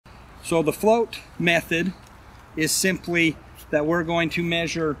So the float method is simply that we're going to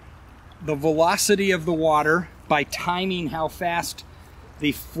measure the velocity of the water by timing how fast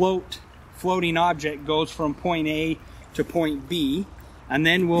the floating object goes from point A to point B, and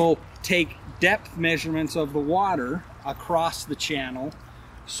then we'll take depth measurements of the water across the channel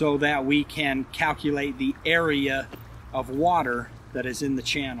so that we can calculate the area of water that is in the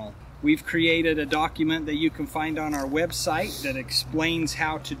channel. We've created a document that you can find on our website that explains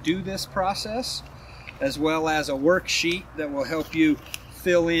how to do this process, as well as a worksheet that will help you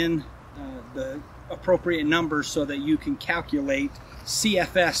fill in the appropriate numbers so that you can calculate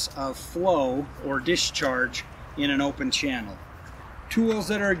CFS of flow or discharge in an open channel. Tools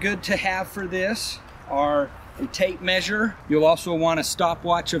that are good to have for this are a tape measure. You'll also want a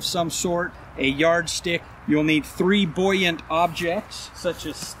stopwatch of some sort, a yardstick. You'll need 3 buoyant objects such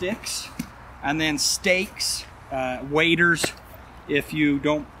as sticks, and then stakes, waders if you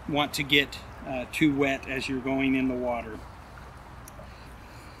don't want to get too wet as you're going in the water.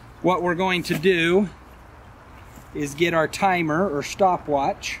 What we're going to do is get our timer or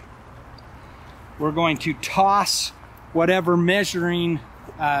stopwatch. We're going to toss whatever measuring,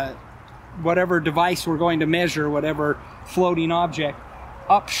 whatever device we're going to measure, whatever floating object,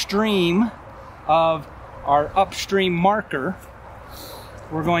 upstream of our upstream marker.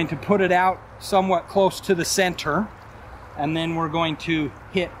 We're going to put it out somewhat close to the center, and then we're going to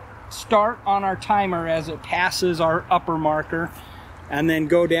hit start on our timer as it passes our upper marker, and then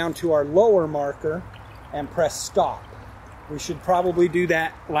go down to our lower marker and press stop. We should probably do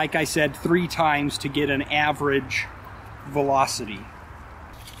that, like I said, 3 times to get an average velocity.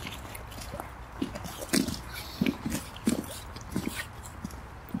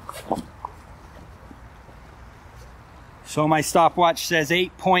 So my stopwatch says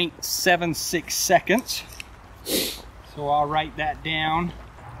 8.76 seconds. So I'll write that down.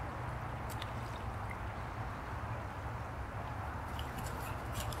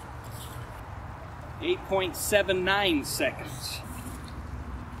 .79 seconds.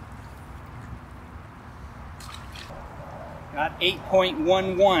 Got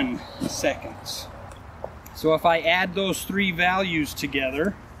 8.11 seconds. So if I add those 3 values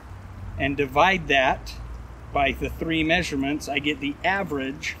together and divide that by the 3 measurements, I get the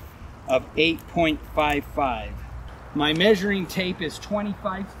average of 8.55. My measuring tape is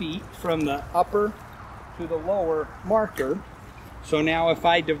 25 feet from the upper to the lower marker. So now if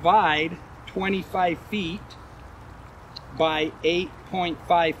I divide 25 feet by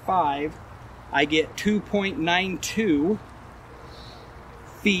 8.55, I get 2.92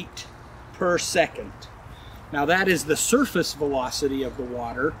 feet per second. Now that is the surface velocity of the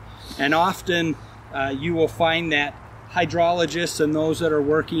water, and often you will find that hydrologists and those that are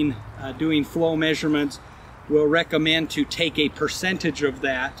working doing flow measurements will recommend to take a percentage of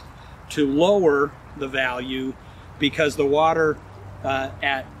that to lower the value, because the water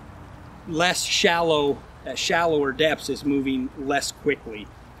at shallower depths is moving less quickly.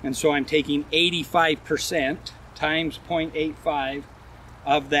 And so I'm taking 85% times 0.85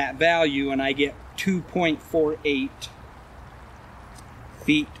 of that value, and I get 2.48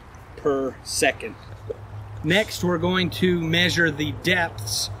 feet per second. Next, we're going to measure the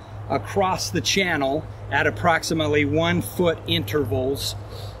depths across the channel at approximately 1 foot intervals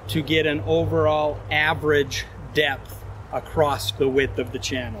to get an overall average depth across the width of the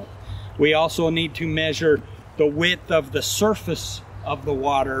channel. We also need to measure the width of the surface of the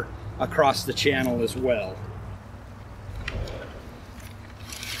water across the channel as well.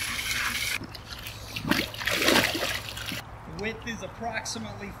 The width is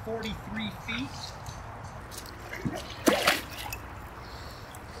approximately 43 feet.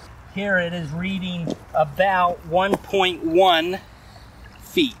 Here it is reading about 1.1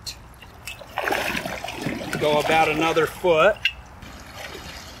 feet. Go about another foot.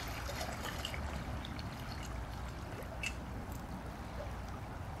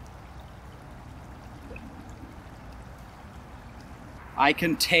 I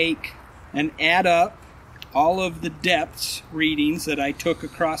can take and add up all of the depths readings that I took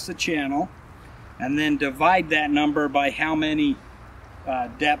across the channel, and then divide that number by how many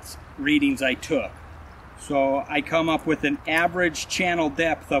depth readings I took. So I come up with an average channel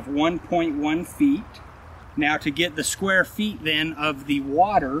depth of 1.1 feet. Now to get the square feet then of the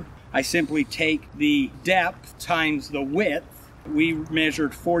water, I simply take the depth times the width. We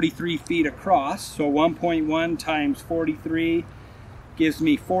measured 43 feet across, so 1.1 times 43 gives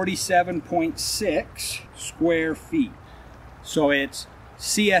me 47.6 square feet. So it's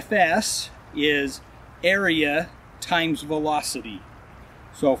CFS is area times velocity.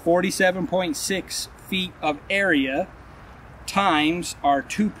 So 47.6 feet of area times our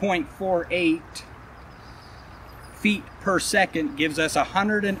 2.48 feet per second gives us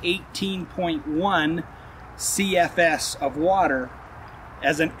 118.1 CFS of water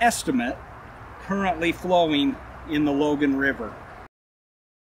as an estimate currently flowing in the Logan River.